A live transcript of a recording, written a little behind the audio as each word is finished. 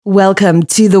Welcome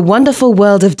to the wonderful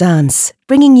world of dance,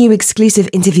 bringing you exclusive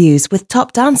interviews with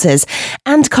top dancers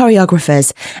and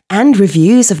choreographers and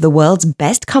reviews of the world's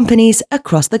best companies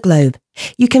across the globe.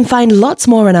 You can find lots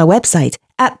more on our website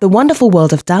at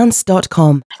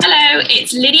thewonderfulworldofdance.com. Hello,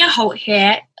 it's Lydia Holt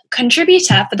here,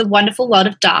 contributor for The Wonderful World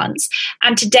of Dance,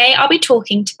 and today I'll be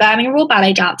talking to Birmingham Royal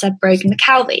Ballet dancer Brogan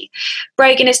McKelvey.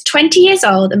 Brogan is 20 years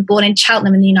old and born in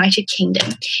Cheltenham in the United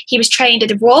Kingdom. He was trained at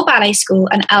the Royal Ballet School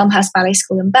and Elmhurst Ballet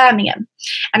School in Birmingham,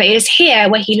 and it is here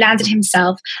where he landed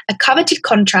himself a coveted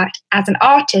contract as an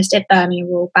artist at Birmingham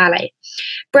Royal Ballet.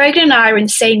 Brogan and I were in the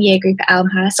same year group at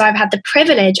Elmhurst, so I've had the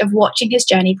privilege of watching his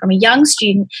journey from a young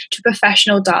student to a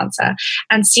professional dancer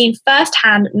and seen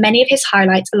firsthand many of his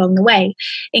highlights along the way,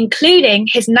 including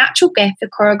his natural gift for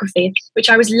choreography, which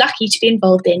I was lucky to be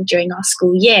involved in during our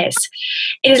school years.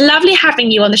 It is lovely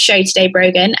having you on the show today,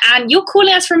 Brogan, and you're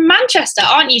calling us from Manchester,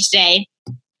 aren't you, today?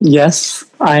 Yes,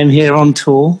 I am here on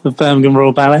tour with Birmingham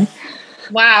Royal Ballet.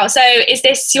 Wow, so is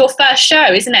this your first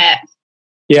show, isn't it?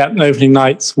 Yeah, opening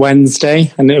night's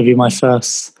Wednesday, and it'll be my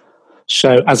first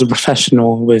show as a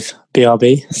professional with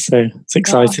BRB, so it's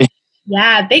exciting. Oh,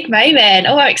 yeah, big moment.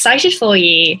 Oh, I'm excited for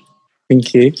you.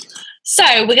 Thank you. So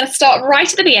we're going to start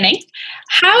right at the beginning.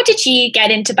 How did you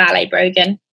get into ballet,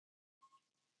 Brogan?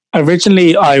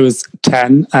 Originally, I was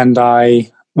 10 and I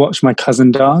watched my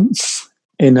cousin dance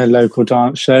in a local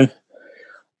dance show,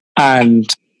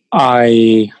 and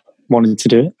I wanted to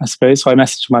do it, I suppose. So I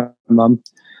messaged my mum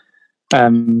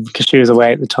because she was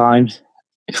away at the time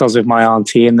because I was with my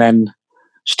auntie, and then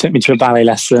she took me to a ballet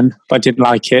lesson, but I didn't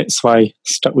like it, so I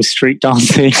stuck with street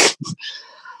dancing.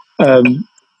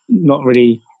 Not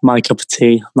really my cup of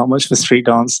tea, not much of a street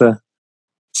dancer.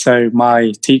 So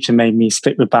my teacher made me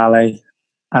stick with ballet,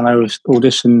 and I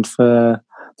auditioned for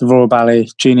the Royal Ballet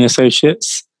Junior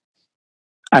Associates,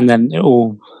 and then it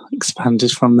all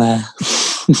expanded from there.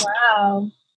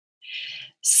 Wow.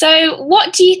 So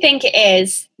what do you think it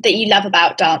is that you love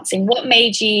about dancing? What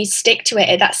made you stick to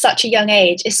it at such a young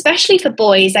age, especially for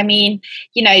boys? I mean,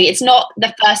 you know, it's not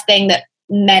the first thing that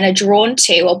men are drawn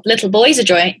to or little boys are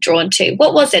drawn to.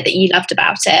 What was it that you loved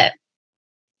about it?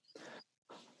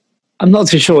 I'm not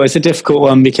too sure. It's a difficult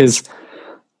one because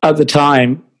at the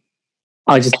time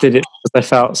I just did it because I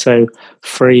felt so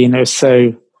free and it was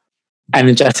so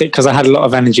energetic because I had a lot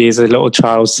of energy as a little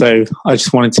child. So I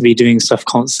just wanted to be doing stuff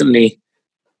constantly.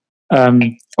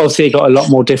 Obviously, it got a lot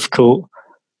more difficult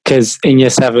because in year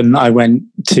 7, I went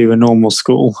to a normal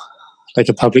school, like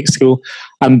a public school,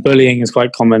 and bullying is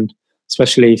quite common,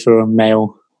 especially for a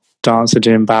male dancer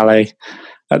doing ballet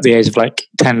at the age of like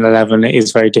 10 and 11. It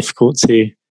is very difficult to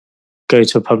go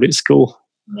to a public school.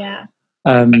 Yeah.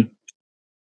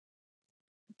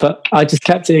 But I just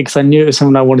kept it because I knew it was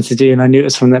something I wanted to do and I knew it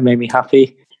was something that made me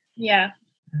happy. Yeah.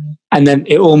 And then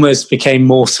it almost became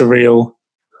more surreal.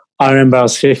 I remember I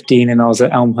was 15 and I was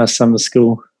at Elmhurst Summer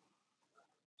School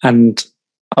and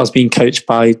I was being coached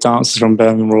by dancers from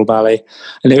Birmingham Royal Ballet.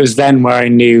 And it was then where I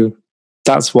knew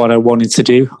that's what I wanted to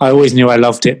do. I always knew I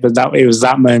loved it, but it was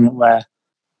that moment where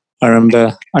I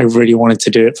remember I really wanted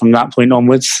to do it from that point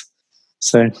onwards.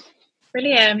 So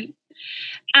Brilliant.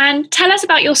 And tell us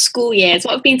about your school years.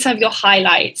 What have been some of your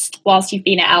highlights whilst you've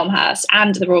been at Elmhurst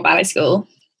and the Royal Ballet School?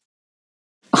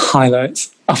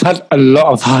 Highlights. I've had a lot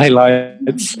of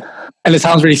highlights, and it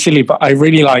sounds really silly, but I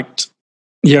really liked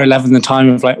year 11, the time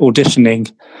of like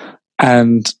auditioning,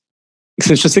 and it's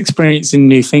just experiencing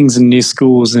new things and new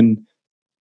schools. And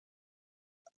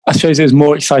I suppose it was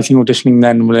more exciting auditioning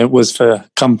then than it was for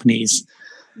companies.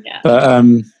 Yeah. But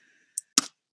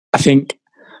I think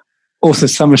also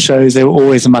summer shows, they were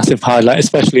always a massive highlight,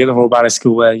 especially at the Royal Ballet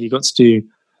School where you got to do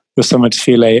your summer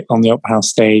défilé on the Opera House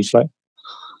stage. Like,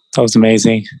 that was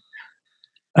amazing.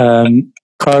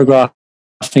 Choreographing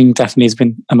definitely has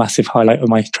been a massive highlight of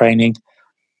my training.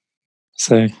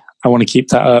 So I want to keep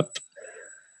that up.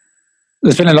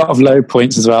 There's been a lot of low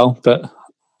points as well, but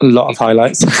a lot of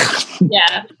highlights.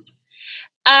 Yeah.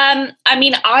 I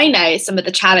mean, I know some of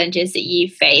the challenges that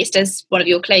you've faced as one of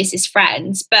your closest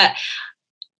friends, but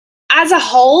as a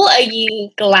whole, are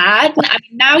you glad? I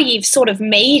mean, now you've sort of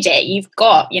made it. You've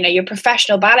got, you're a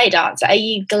professional ballet dancer. Are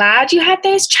you glad you had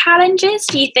those challenges?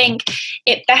 Do you think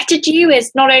it bettered you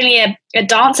as not only a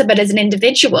dancer, but as an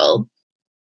individual?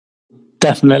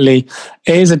 Definitely.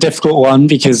 It is a difficult one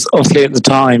because obviously at the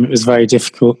time it was very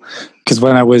difficult because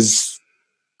when I was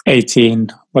 18,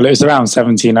 well, it was around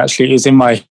 17 actually, it was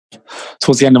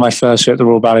towards the end of my first year at the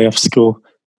Royal Ballet Office School,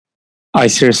 I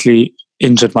seriously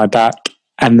injured my back.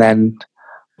 And then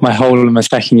my whole of my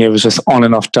second year was just on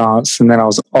and off dance. And then I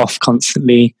was off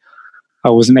constantly.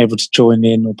 I wasn't able to join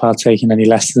in or partake in any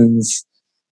lessons.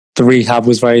 The rehab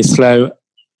was very slow.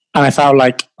 And I felt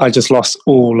like I just lost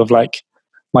all of like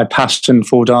my passion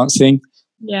for dancing.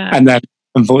 Yeah. And then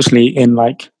unfortunately in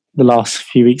like the last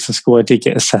few weeks of school, I did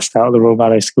get assessed out of the Royal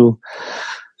Ballet School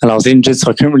and I was injured,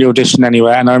 so I couldn't really audition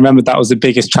anywhere. And I remember that was the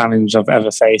biggest challenge I've ever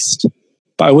faced,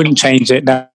 but I wouldn't change it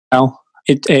now.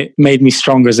 It made me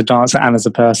stronger as a dancer and as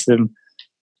a person.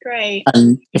 Great.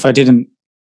 And if I didn't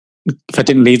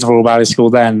leave the Royal Ballet School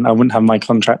then, I wouldn't have my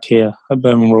contract here at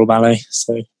Birmingham Royal Ballet.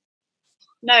 So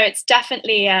no, it's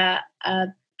definitely a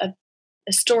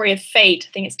story of fate.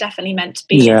 I think it's definitely meant to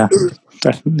be. Yeah,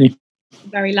 definitely.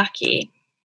 Very lucky.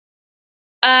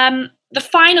 The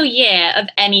final year of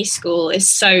any school is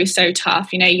so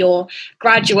tough. You know, you're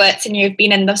graduates and you've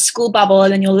been in the school bubble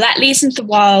and then you're let loose into the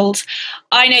world.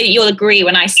 I know that you'll agree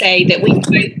when I say that we've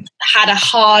both had a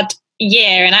hard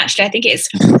year, and actually I think it's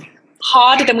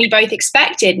harder than we both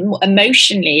expected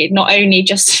emotionally, not only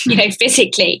just, you know,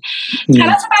 physically. Tell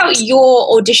us about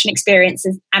your audition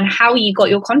experiences and how you got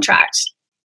your contract.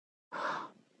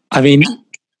 I mean,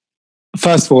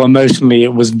 first of all, emotionally,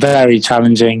 it was very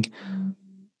challenging.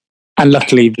 And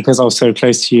luckily, because I was so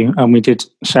close to you and we did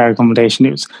share accommodation,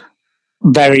 it was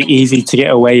very easy to get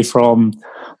away from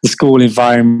the school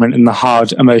environment and the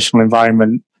hard emotional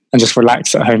environment and just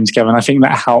relax at home together. And I think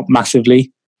that helped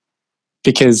massively,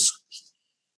 because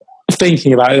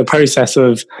thinking about it, the process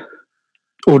of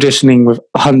auditioning with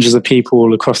hundreds of people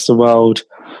all across the world,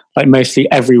 like mostly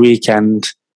every weekend,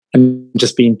 and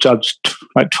just being judged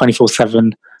like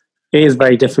 24/7, it is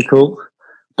very difficult.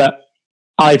 But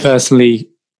I personally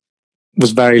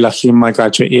was very lucky in my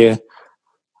graduate year.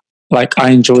 Like, I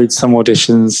enjoyed some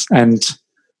auditions, and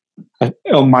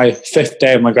on my 5th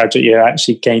day of my graduate year, I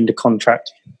actually gained a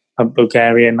contract at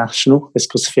Bulgaria National. It's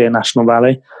called Sofia National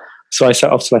Ballet. So I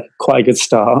set off to like quite a good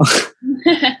start.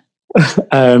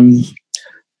 And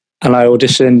I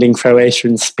auditioned in Croatia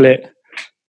and Split,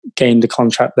 gained a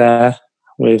contract there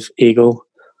with Eagle.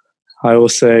 I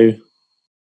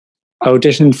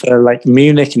auditioned for like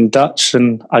Munich and Dutch,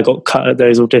 and I got cut at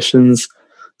those auditions.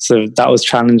 So that was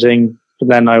challenging. But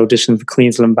then I auditioned for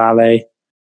Queensland Ballet,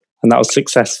 and that was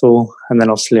successful. And then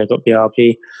obviously I got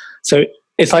BRB. So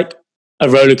it's like a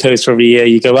roller coaster of a year.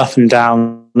 You go up and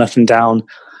down,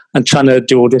 and trying to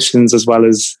do auditions as well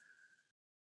as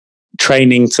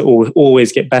training to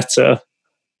always get better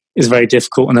is very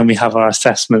difficult. And then we have our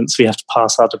assessments. We have to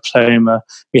pass our diploma.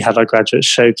 We had our graduate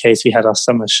showcase. We had our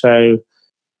summer show.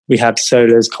 We had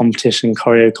solos competition,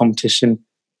 choreo competition.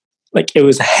 Like, it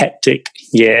was a hectic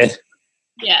year.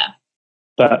 Yeah.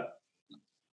 But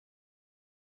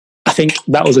I think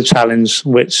that was a challenge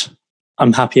which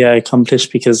I'm happy I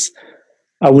accomplished, because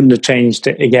I wouldn't have changed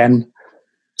it again.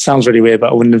 Sounds really weird,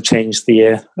 but I wouldn't have changed the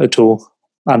year at all.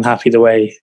 I'm happy the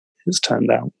way it's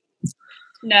turned out.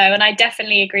 No, and I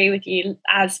definitely agree with you.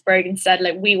 As Brogan said,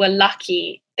 like, we were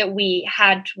lucky that we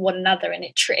had one another, and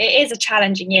it is a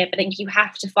challenging year, but I think you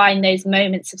have to find those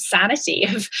moments of sanity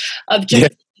of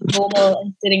just normal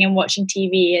and sitting and watching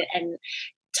TV and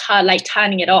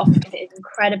turning it off, because it is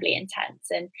incredibly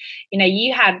intense. And you know,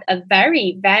 you had a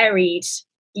very varied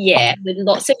year with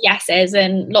lots of yeses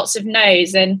and lots of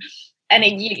nos, and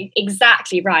you're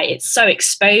exactly right. It's so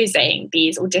exposing,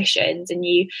 these auditions, and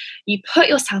you put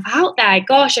yourself out there.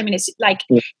 Gosh, I mean, it's like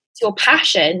it's your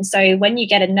passion. So when you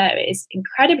get a no, it's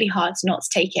incredibly hard to not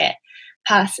take it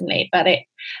personally. But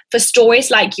for stories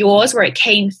like yours, where it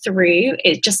came through,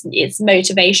 it's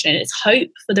motivation and it's hope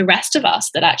for the rest of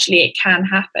us that actually it can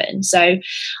happen. So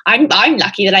I'm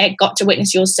lucky that I got to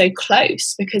witness yours so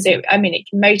close, because it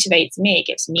motivates me. It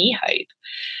gives me hope,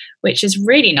 which is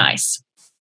really nice.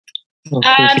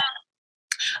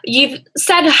 You've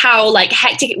said how like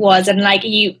hectic it was, and like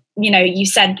you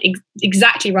said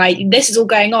exactly right. This is all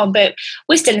going on, but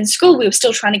we're still in school. We were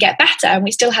still trying to get better, and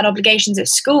we still had obligations at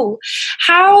school.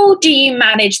 How do you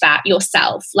manage that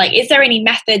yourself? Like, is there any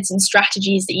methods and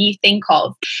strategies that you think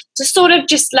of to sort of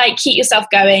just like keep yourself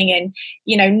going and,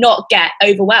 you know, not get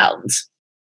overwhelmed?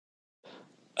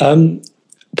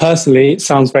 Personally, it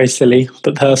sounds very silly,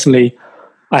 but personally,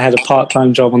 I had a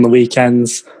part-time job on the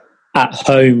weekends at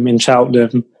home in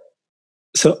Cheltenham.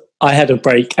 So I had a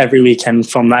break every weekend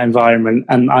from that environment,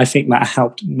 and I think that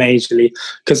helped majorly,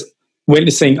 because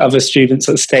witnessing other students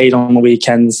that stayed on the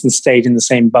weekends and stayed in the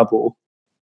same bubble,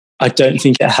 I don't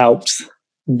think it helped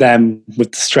them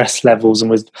with the stress levels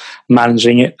and with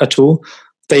managing it at all.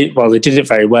 They did it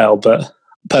very well, but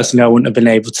personally I wouldn't have been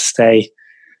able to stay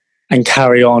and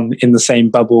carry on in the same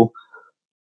bubble.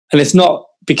 And it's not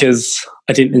because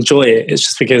I didn't enjoy it, it's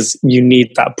just because you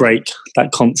need that break,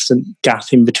 that constant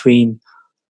gap in between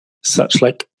such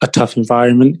like a tough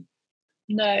environment.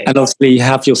 No. And obviously you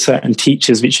have your certain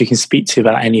teachers which you can speak to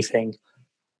about anything.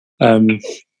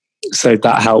 So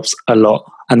that helps a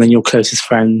lot. And then your closest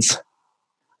friends,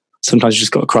 sometimes you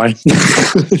just got to cry.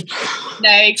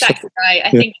 No, exactly right.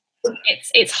 I think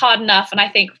it's hard enough. And I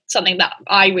think something that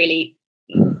I really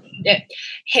it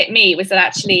hit me was that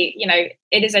actually,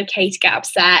 it is okay to get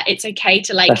upset. It's okay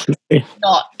to Definitely.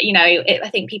 not, I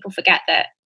think people forget that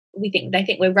they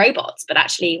think we're robots, but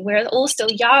actually we're all still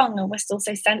young and we're still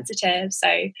so sensitive.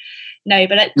 So no,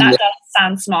 but that does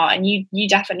sound smart, and you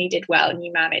definitely did well, and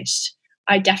you managed.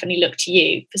 I definitely look to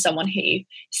you for someone who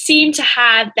seemed to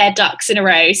have their ducks in a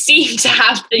row, seemed to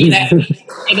have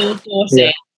it all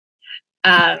sorted.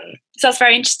 So that's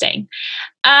very interesting.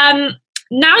 Now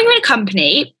you're in a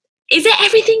company. Is it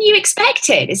everything you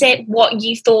expected? Is it what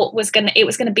you thought it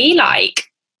was gonna be like?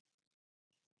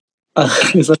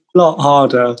 It's a lot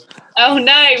harder. Oh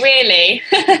no, really?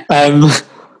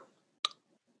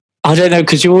 I don't know,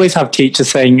 because you always have teachers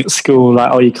saying at school,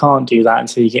 like, oh, you can't do that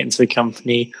until you get into the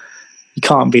company. You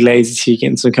can't be lazy till you get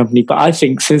into the company. But I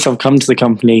think since I've come to the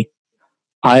company,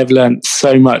 I have learned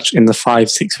so much in the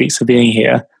 5-6 weeks of being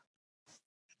here.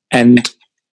 And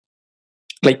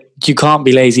you can't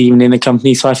be lazy even in a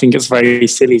company. So I think it's very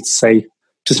silly to say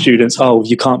to students, oh,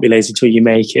 you can't be lazy till you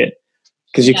make it.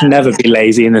 Because you can never be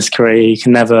lazy in this career. You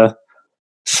can never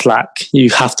slack. You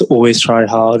have to always try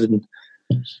hard, and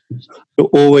you're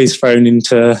always thrown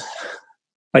into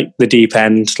the deep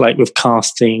end, with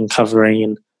casting, covering,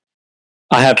 and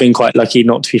I have been quite lucky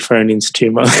not to be thrown into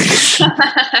too much.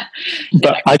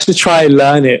 But I just try and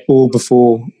learn it all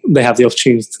before they have the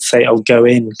opportunity to say, "Oh, go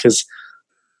in," because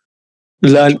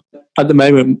at the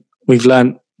moment we've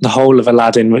learned the whole of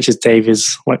Aladdin, which is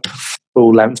David's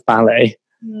full length ballet.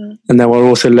 And then we're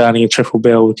also learning a triple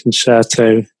bill with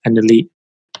Concerto and Elite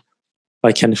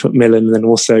by Kenneth Macmillan, and then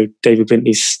also David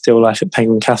Bintley's Still Life at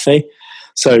Penguin Cafe.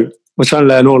 So we're trying to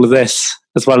learn all of this,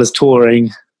 as well as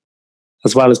touring,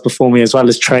 as well as performing, as well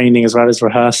as training, as well as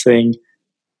rehearsing.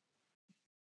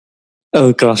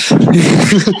 Oh gosh.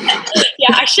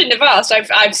 Yeah, I shouldn't have asked.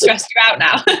 I've stressed you out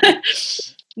now.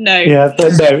 No. Yeah,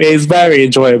 but no, it's very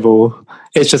enjoyable.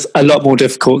 It's just a lot more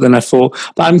difficult than I thought.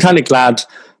 But I'm kind of glad,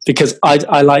 because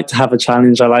I like to have a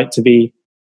challenge. I like to be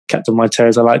kept on my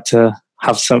toes. I like to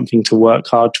have something to work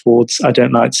hard towards. I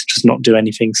don't like to just not do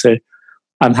anything. So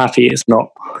I'm happy it's not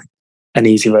an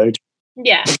easy road.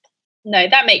 Yeah. No,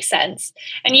 that makes sense.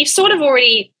 And you've sort of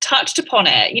already touched upon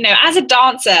it, as a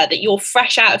dancer, that you're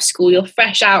fresh out of school, you're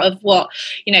fresh out of what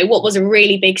was a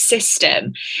really big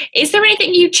system. Is there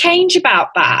anything you change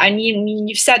about that? And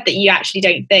you've said that you actually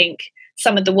don't think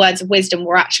some of the words of wisdom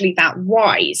were actually that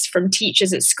wise from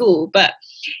teachers at school, but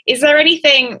is there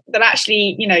anything that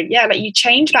actually, you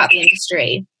change about the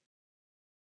industry?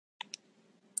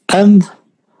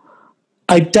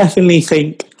 I definitely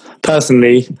think,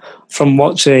 personally, from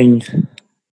watching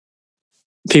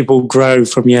people grow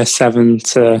from year 7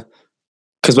 to,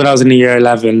 because when I was in year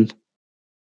 11,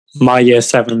 my year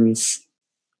 7s,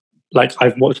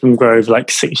 I've watched them grow over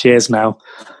 6 years now.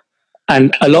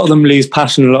 And a lot of them lose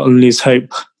passion, a lot of them lose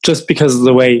hope, just because of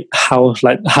the way how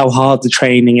hard the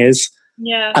training is.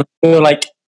 Yeah. And I feel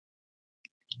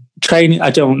training, I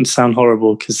don't want to sound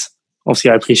horrible, because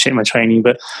obviously I appreciate my training,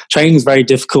 but training is very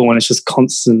difficult when it's just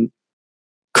constant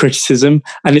criticism,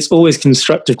 and it's always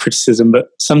constructive criticism, but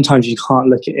sometimes you can't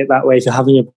look at it that way. If you're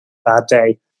having a bad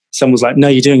day, someone's like, no,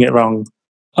 you're doing it wrong.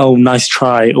 Oh, nice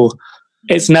try. Or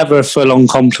it's never a full-on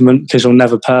compliment, because you're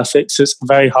never perfect. So it's a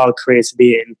very hard career to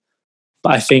be in.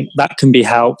 But I think that can be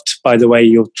helped by the way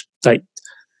you're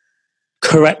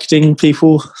correcting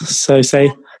people, so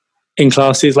say, in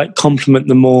classes, compliment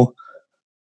them more.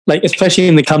 Especially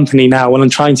in the company now, when I'm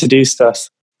trying to do stuff,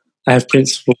 I have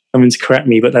principals coming to correct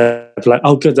me, but they're like,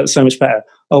 oh, good, that's so much better.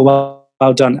 Oh,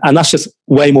 well done. And that's just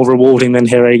way more rewarding than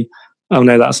hearing, oh,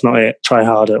 no, that's not it. Try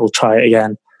harder, or try it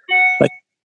again.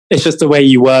 It's just the way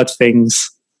you word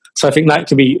things. So I think that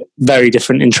could be very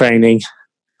different in training.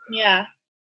 Yeah.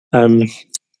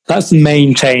 That's the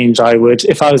main change I would,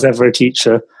 if I was ever a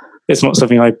teacher. It's not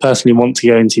something I personally want to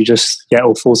go into, just get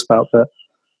all thoughts about, but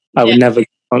I would never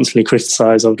constantly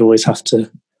criticize. I would always have to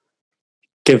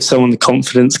give someone the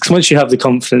confidence, because once you have the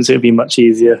confidence, it would be much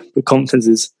easier. But confidence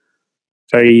is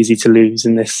very easy to lose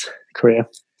in this career.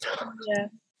 Yeah.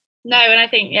 No, and I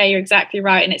think, you're exactly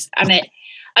right. And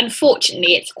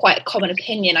unfortunately, it's quite a common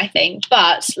opinion, I think.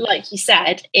 But like you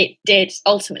said, it did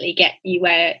ultimately get you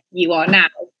where you are now,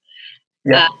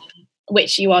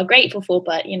 which you are grateful for.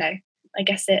 But, I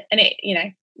guess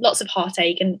lots of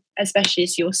heartache, and especially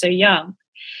as you're so young.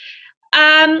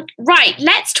 Right,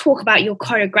 let's talk about your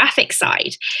choreographic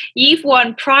side. You've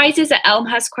won prizes at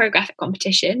Elmhurst Choreographic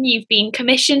Competition. You've been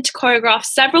commissioned to choreograph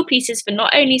several pieces for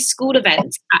not only school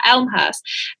events at Elmhurst,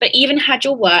 but even had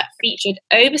your work featured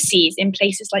overseas in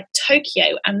places like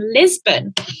Tokyo and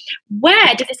Lisbon.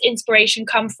 Where did this inspiration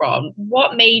come from?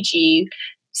 What made you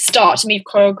start to move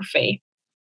choreography?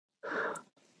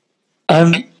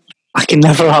 I can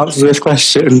never answer this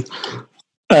question.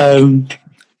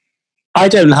 I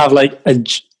don't have like an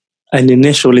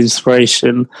initial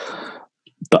inspiration,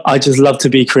 but I just love to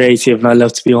be creative and I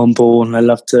love to be on board and I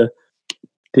love to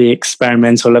be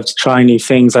experimental. I love to try new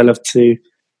things. I love to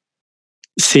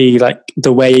see like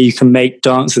the way you can make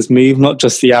dancers move, not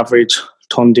just the average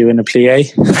tendu in a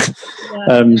plie.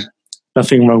 Yeah.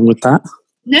 Nothing wrong with that.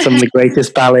 Some of the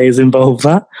greatest ballets involve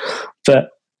that. But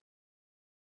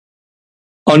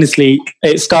honestly,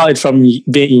 it started from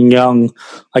being young.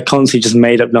 I constantly just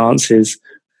made up dances.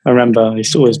 I remember I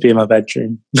used to always be in my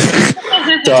bedroom,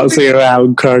 dancing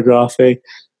around, choreographing.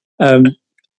 And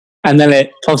then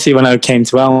obviously when I came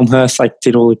to Elmhurst, I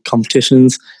did all the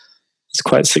competitions. It's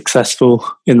quite successful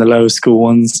in the lower school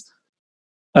ones.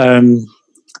 And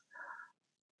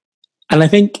I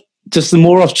think just the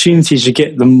more opportunities you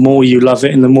get, the more you love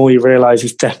it and the more you realise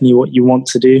it's definitely what you want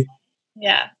to do.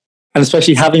 Yeah. And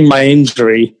especially having my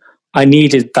injury, I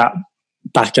needed that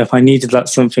backup. I needed that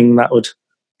something that would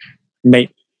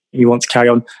make me want to carry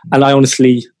on. And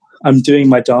I'm doing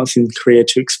my dancing career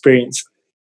to experience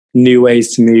new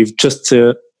ways to move, just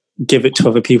to give it to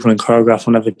other people and choreograph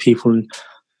on other people. And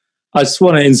I just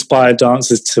want to inspire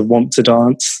dancers to want to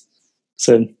dance.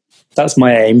 So that's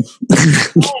my aim.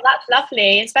 Oh, that's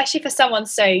lovely, especially for someone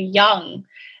so young.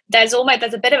 There's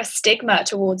a bit of a stigma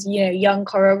towards young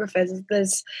choreographers.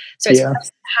 It's nice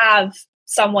to have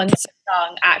someone so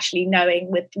young actually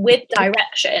knowing with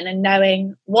direction and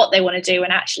knowing what they want to do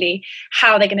and actually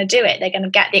how they're going to do it. They're going to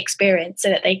get the experience so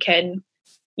that they can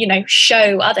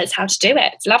show others how to do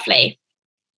it. It's lovely.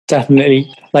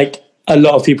 Definitely. Like a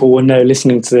lot of people will know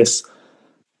listening to this,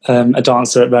 a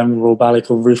dancer at Birmingham Royal Ballet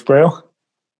called Ruth Braille.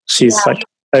 She's like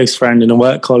a close friend and a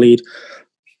work colleague.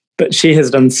 But she has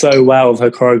done so well with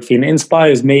her choreography and it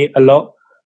inspires me a lot.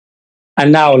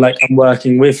 And now like I'm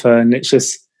working with her and it's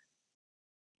just,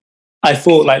 I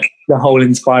thought like the whole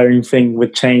inspiring thing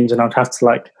would change and I'd have to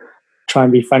like try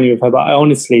and be friendly with her. But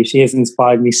honestly, she has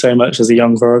inspired me so much as a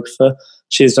young choreographer.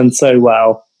 She has done so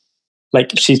well.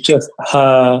 Like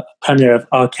her premiere of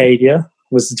Arcadia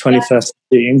was the 21st of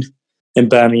June in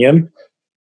Birmingham.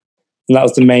 And that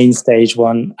was the main stage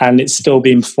one. And it's still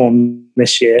being performed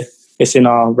this year. It's in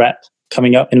our rep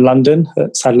coming up in London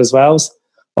at Sadler's Wells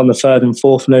on the 3rd and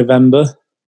 4th of November.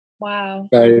 Wow.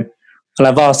 So, and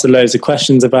I've asked her loads of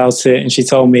questions about it. And she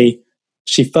told me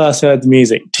she first heard the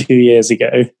music 2 years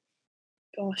ago.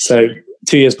 Gosh. So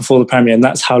 2 years before the premiere. And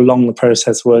that's how long the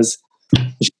process was.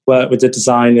 She worked with the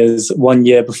designers 1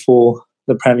 year before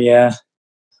the premiere,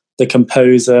 the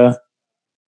composer,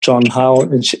 John Hull.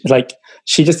 And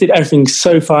she just did everything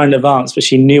so far in advance, but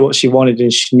she knew what she wanted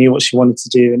and she knew what she wanted to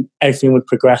do and everything would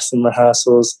progress in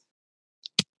rehearsals.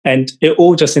 And it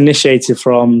all just initiated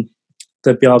from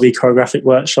the BRB choreographic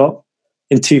workshop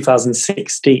in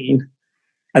 2016.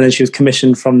 And then she was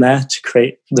commissioned from there to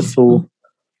create the full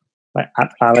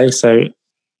act ballet. So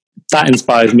that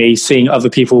inspired me, seeing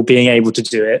other people being able to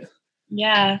do it.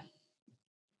 Yeah.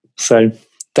 So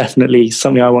definitely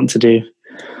something I want to do.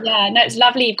 Yeah, no, it's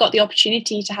lovely you've got the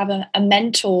opportunity to have a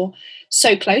mentor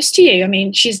so close to you. I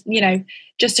mean, she's,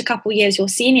 just a couple of years your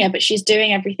senior, but she's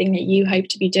doing everything that you hope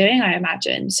to be doing, I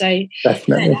imagine. So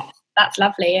definitely. That's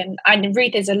lovely. And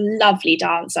Ruth is a lovely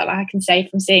dancer. Like I can say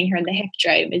from seeing her in the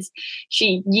Hippodrome,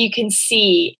 you can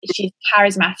see she's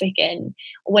charismatic and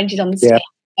when she's on the stage.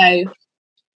 Yeah. So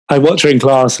I watch her in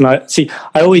class and I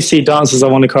always see dancers I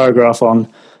want to choreograph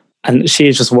on. And she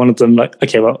is just one of them. Like,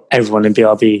 okay, well, everyone in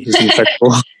BRB is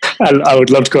incredible. And I would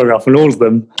love to choreograph on all of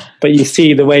them. But you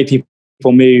see the way people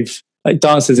move. Like,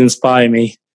 dancers inspire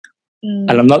me.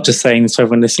 And I'm not just saying this to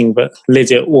everyone listening, but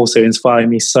Lydia also inspired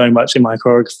me so much in my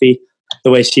choreography,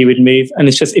 the way she would move. And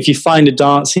it's just, if you find a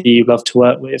dancer you love to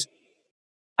work with,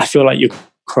 I feel like your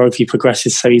choreography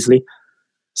progresses so easily.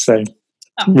 So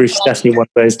Ruth's definitely one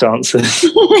of those dancers.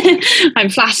 I'm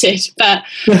flattered, but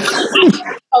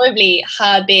probably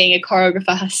her being a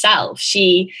choreographer herself,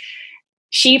 she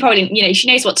probably, she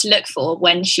knows what to look for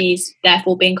when she's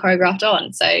therefore being choreographed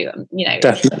on. So,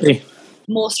 definitely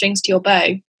more strings to your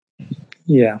bow.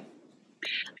 Yeah.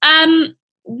 How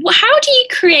do you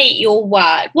create your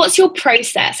work? What's your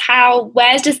process?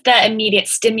 Where does the immediate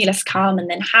stimulus come? And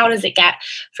then how does it get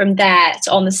from there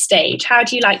to on the stage? How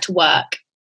do you like to work?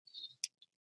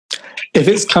 if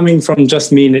it's coming from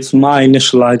just me and it's my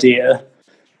initial idea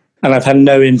and I've had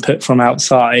no input from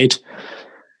outside,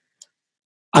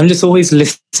 I'm just always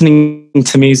listening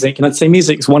to music. And I'd say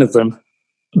music's one of them.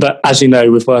 But as you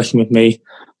know, with working with me,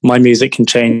 my music can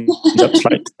change up to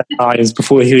like 10 times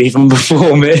before you even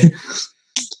perform it.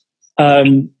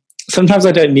 Sometimes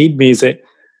I don't need music.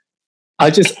 I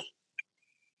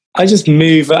just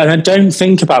move, and I don't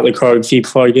think about the choreography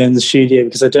before I go in the studio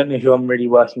because I don't know who I'm really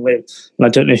working with, and I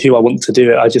don't know who I want to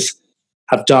do it. I just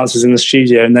have dancers in the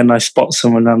studio, and then I spot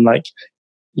someone, and I'm like,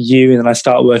 you, and then I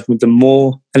start working with them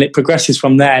more, and it progresses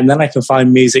from there, and then I can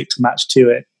find music to match to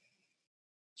it.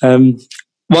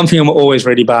 One thing I'm always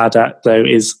really bad at, though,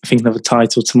 is thinking of a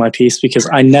title to my piece because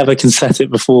I never can set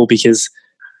it before because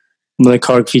the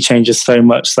choreography changes so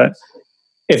much that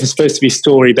if it's supposed to be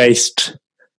story-based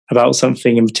about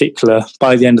something in particular,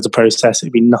 by the end of the process,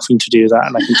 it'd be nothing to do with that,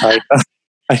 and I can tell you that.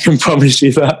 I can promise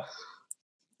you that.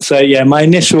 So, yeah, my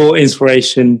initial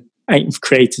inspiration for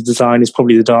creative design is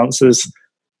probably the dancers,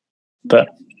 but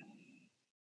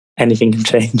anything can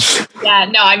change. Yeah,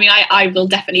 no, I mean, I will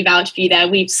definitely vouch for you there.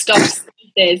 We've stopped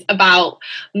about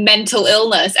mental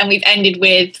illness and we've ended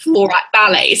with 4-act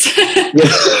ballets. Yeah,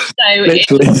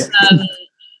 so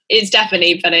it's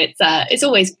definitely, but it's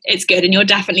always good, and you're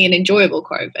definitely an enjoyable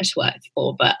choreographer to work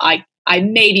for, but I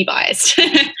may be biased.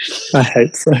 I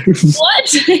hope so.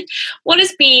 What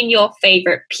has been your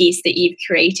favourite piece that you've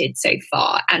created so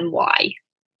far and why?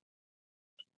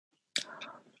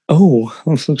 Oh,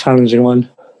 that's a challenging one.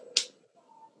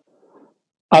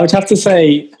 I would have to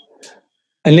say,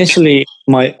 initially,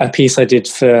 a piece I did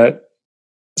for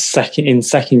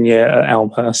second year at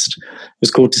Elmhurst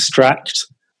was called Distract,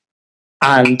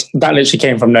 and that literally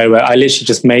came from nowhere. I literally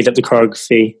just made up the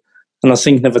choreography, and I was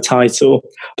thinking of a title,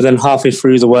 but then halfway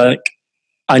through the work,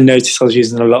 I noticed I was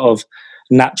using a lot of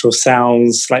natural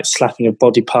sounds, like slapping of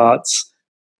body parts.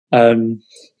 And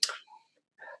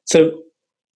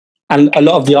a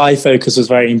lot of the eye focus was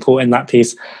very important in that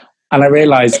piece. And I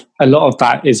realized a lot of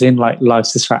that is in like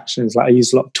life's distractions. Like I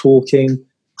use a lot of talking.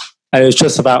 And it was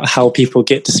just about how people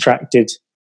get distracted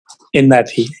in their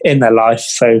life.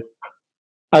 So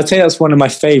I'd say that's one of my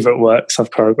favorite works I've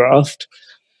choreographed.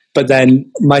 But then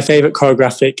my favorite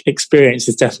choreographic experience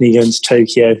is definitely going to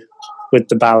Tokyo with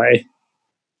the ballet.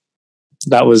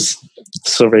 That was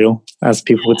surreal, as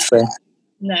people would say.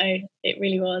 No, it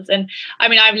really was. And I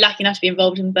mean, I'm lucky enough to be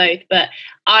involved in both, but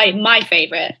my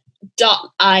favorite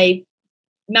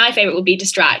would be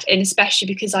Distract, and especially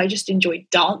because I just enjoyed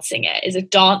dancing it. As a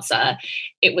dancer,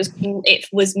 it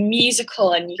was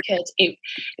musical, and it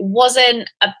wasn't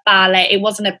a ballet, it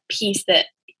wasn't a piece that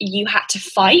you had to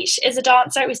fight as a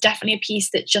dancer. It was definitely a piece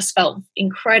that just felt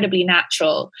incredibly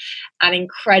natural and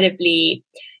incredibly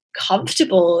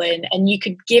comfortable, and you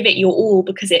could give it your all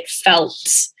because it felt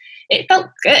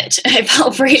good. It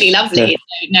felt really lovely.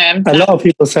 Yeah. So, a lot of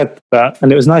people said that,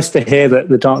 and it was nice to hear that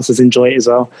the dancers enjoy it as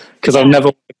well, because I've never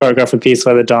choreographed a piece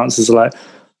where the dancers are like,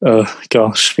 oh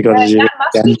gosh, we got to do it.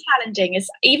 That must be challenging. Is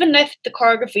even if the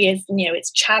choreography is,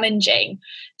 it's challenging,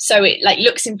 so it like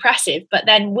looks impressive, but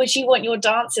then would you want your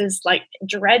dancers like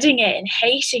dreading it and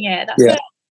hating it?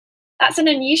 That's an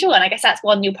unusual one. I guess that's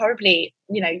one you'll probably,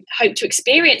 hope to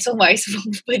experience almost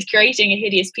with creating a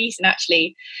hideous piece. And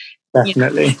actually,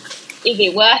 definitely, is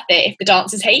it worth it if the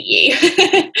dancers hate you?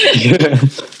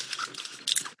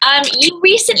 You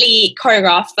recently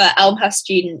choreographed for Elmhurst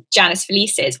student Janice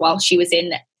Felices while she was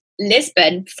in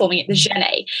Lisbon performing at the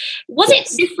Genet. Was it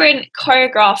different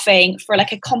choreographing for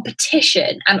like a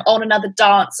competition and on another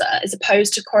dancer as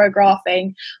opposed to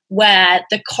choreographing where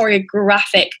the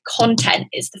choreographic content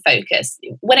is the focus?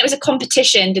 When it was a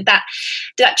competition, did that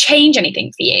change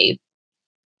anything for you?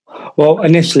 Well,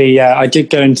 initially, yeah, I did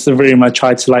go into the room. I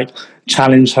tried to like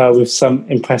challenge her with some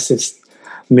impressive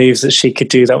moves that she could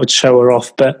do that would show her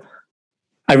off, but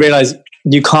I realized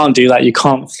you can't do that. You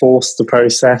can't force the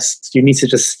process. You need to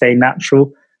just stay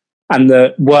natural. And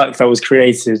the work that was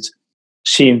created,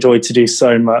 she enjoyed to do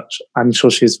so much. I'm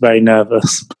sure she was very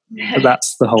nervous. But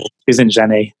that's the whole. She was in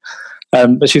Genet,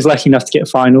 but she was lucky enough to get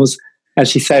finals. And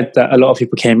she said that a lot of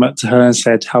people came up to her and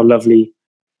said how lovely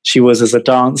she was as a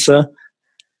dancer.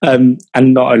 And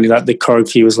not only that, the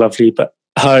choreography was lovely, but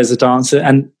her as a dancer.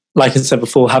 And like I said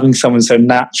before, having someone so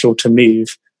natural to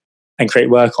move and create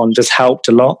work on just helped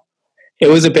a lot. It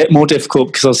was a bit more difficult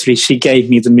because obviously she gave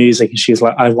me the music and she was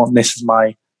like, I want this as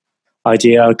my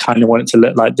idea. I kind of want it to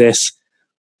look like this.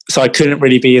 So I couldn't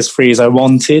really be as free as I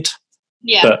wanted.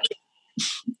 Yeah. But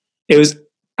it was,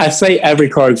 I'd say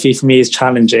every choreography for me is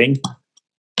challenging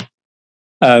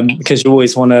because you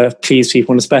always want to please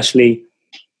people, and especially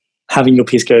having your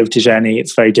piece go over to Genet,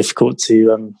 it's very difficult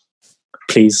to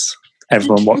please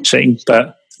everyone watching,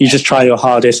 but you just try your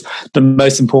hardest. But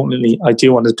most importantly, I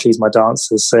do want to please my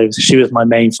dancers. So she was my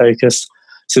main focus.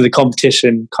 So the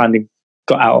competition kind of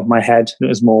got out of my head. It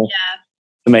was more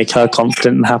to make her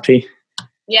confident and happy.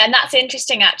 Yeah, and that's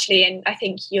interesting actually. And I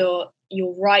think you're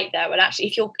right there. But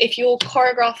actually, if you're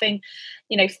choreographing,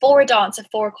 for a dancer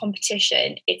for a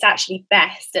competition, it's actually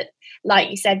best that, like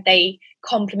you said, they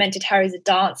complimented her as a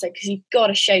dancer, because you've got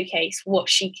to showcase what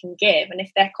she can give. And if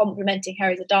they're complimenting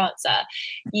her as a dancer,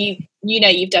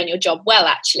 you've done your job well,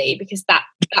 actually, because that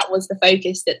was the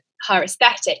focus, that her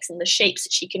aesthetics and the shapes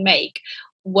that she can make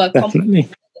were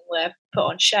complimented and were put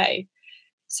on show.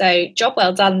 So job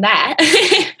well done there.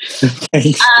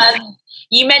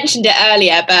 You mentioned it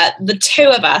earlier, but the two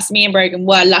of us, me and Brogan,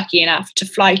 were lucky enough to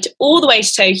fly all the way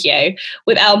to Tokyo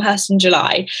with Elmhurst in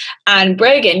July. And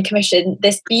Brogan commissioned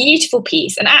this beautiful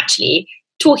piece. And actually,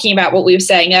 talking about what we were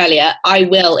saying earlier, I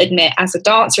will admit, as a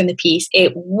dancer in the piece,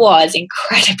 it was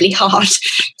incredibly hard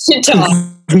to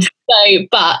dance.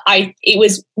 It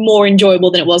was more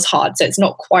enjoyable than it was hard. So it's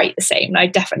not quite the same. And I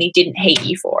definitely didn't hate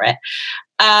you for it.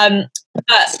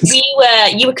 But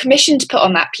you were commissioned to put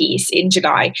on that piece in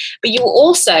July, but you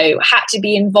also had to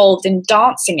be involved in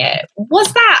dancing it.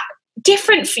 Was that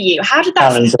different for you? How did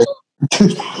that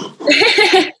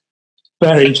feel?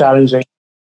 Very challenging.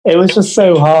 It was just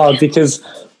so hard because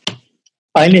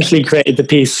I initially created the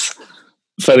piece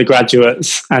for the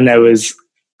graduates, and there was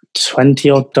 20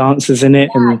 odd dancers in it,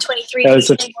 and 23. There was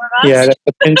a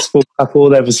principal couple.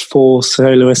 There was 4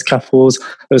 soloist couples.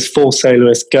 There was 4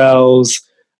 soloist girls.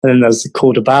 And then there was the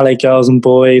corps de ballet girls and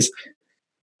boys.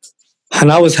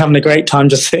 And I was having a great time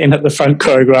just sitting at the front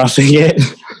choreographing it.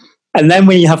 And then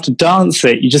when you have to dance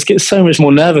it, you just get so much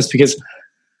more nervous, because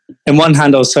in one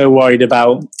hand I was so worried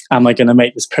about, am I going to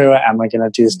make this pirouette? Am I going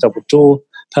to do this double door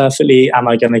perfectly? Am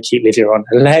I going to keep Livia on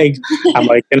her leg?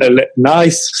 Am I going to look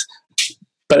nice?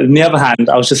 But on the other hand,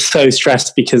 I was just so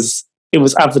stressed because it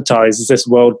was advertised as this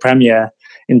world premiere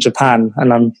in Japan,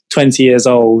 and I'm 20 years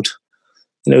old.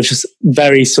 And it was just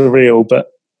very surreal,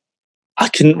 but I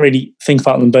couldn't really think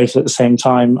about them both at the same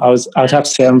time. I'd have to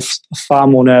say I'm far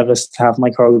more nervous to have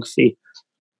my choreography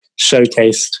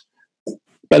showcased.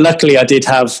 But luckily I did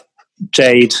have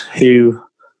Jade, who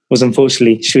was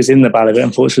she was in the ballet, but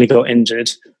unfortunately got injured.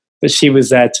 But she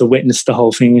was there to witness the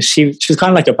whole thing. She was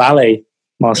kind of like a ballet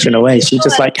master in a way. She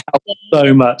just helped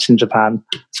so much in Japan.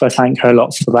 So I thank her a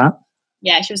lot for that.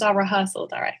 Yeah, she was our rehearsal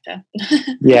director.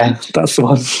 Yeah, that's the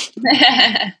one.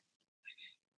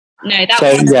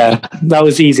 That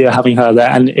was easier having her there,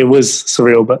 and it was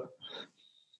surreal, but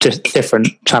just different,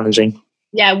 challenging.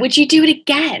 Yeah, would you do it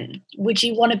again? Would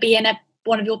you want to be in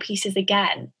one of your pieces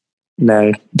again?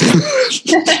 No.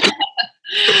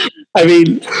 I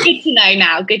mean, good to know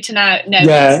now. Good to know. No.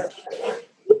 Yeah,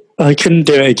 I couldn't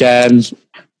do it again.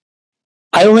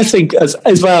 I almost think as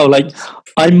well, like,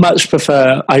 I much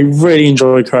prefer, I really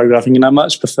enjoy choreographing, and I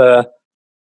much prefer,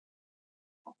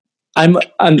 and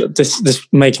this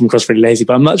may come across really lazy,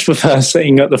 but I much prefer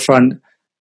sitting at the front,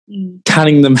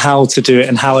 telling them how to do it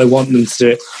and how I want them to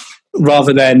do it,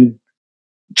 rather than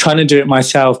trying to do it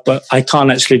myself, but I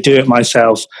can't actually do it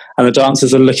myself. And the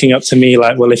dancers are looking up to me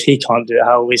like, well, if he can't do it,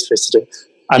 how are we supposed to do it?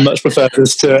 I much prefer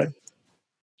just to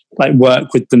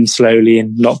work with them slowly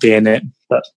and not be in it.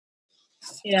 But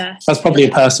yeah, that's probably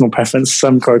a personal preference.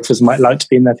 Some choreographers might like to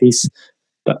be in their piece,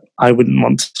 but I wouldn't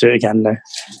want to do it again, no.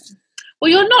 Well,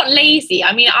 you're not lazy.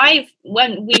 I mean,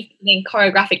 when we've been in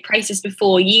choreographic process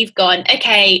before, you've gone,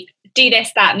 okay, do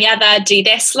this, that, and the other, do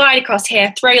this, slide across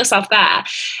here, throw yourself there.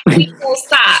 We all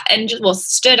sat and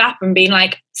just stood up and been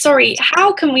like, sorry,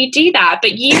 how can we do that?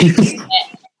 But you do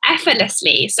it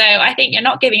effortlessly. So I think you're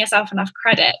not giving yourself enough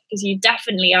credit, because you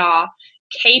definitely are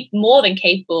more than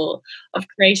capable of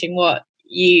creating what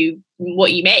you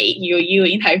make.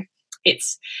 You know,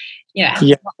 it's yeah,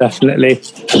 definitely.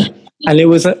 And it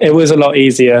was a lot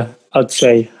easier, I'd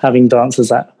say, having dancers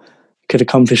that could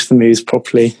accomplish the moves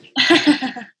properly.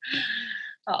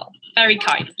 Oh, very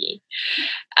kind of you.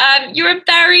 You're a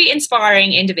very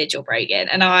inspiring individual, Brogan,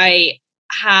 and I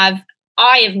have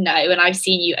known, and I've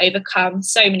seen you overcome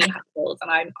so many hurdles,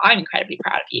 and I'm incredibly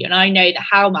proud of you. And I know that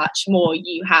how much more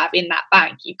you have in that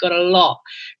bank. You've got a lot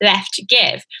left to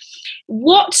give.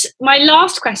 My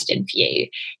last question for you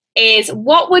is,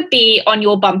 what would be on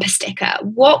your bumper sticker?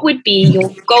 What would be your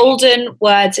golden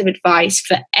words of advice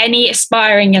for any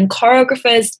aspiring young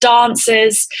choreographers,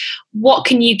 dancers? What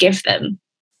can you give them?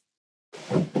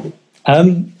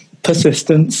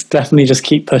 Persistence. Definitely just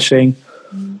keep pushing.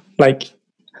 Like,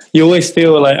 you always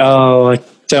feel like, oh, I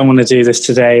don't want to do this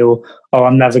today, or oh,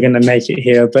 I'm never going to make it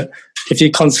here. But if you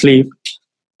constantly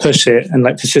push it, and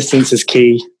persistence is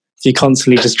key, if you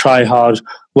constantly just try hard,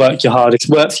 work your hardest,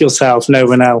 work for yourself, no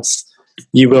one else,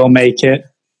 you will make it.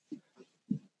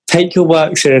 Take your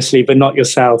work seriously, but not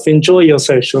yourself. Enjoy your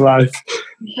social life.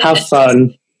 Have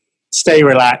fun. Stay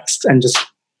relaxed and just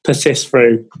persist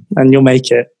through, and you'll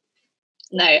make it.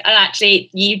 No, and actually,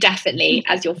 you definitely,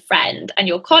 as your friend and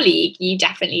your colleague, you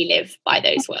definitely live by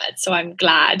those words. So I'm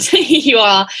glad you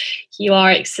are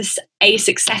a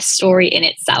success story in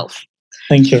itself.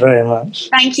 Thank you very much.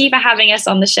 Thank you for having us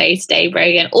on the show today,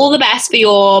 Brogan. All the best for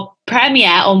your premiere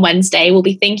on Wednesday. We'll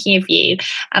be thinking of you,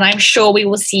 and I'm sure we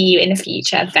will see you in the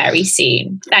future very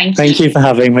soon. Thank you. Thank you for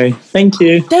having me. Thank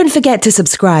you. Don't forget to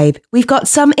subscribe. We've got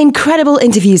some incredible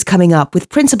interviews coming up with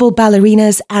principal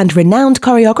ballerinas and renowned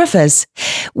choreographers.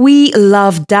 We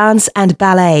love dance and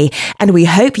ballet, and we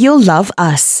hope you'll love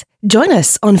us. Join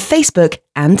us on Facebook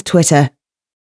and Twitter.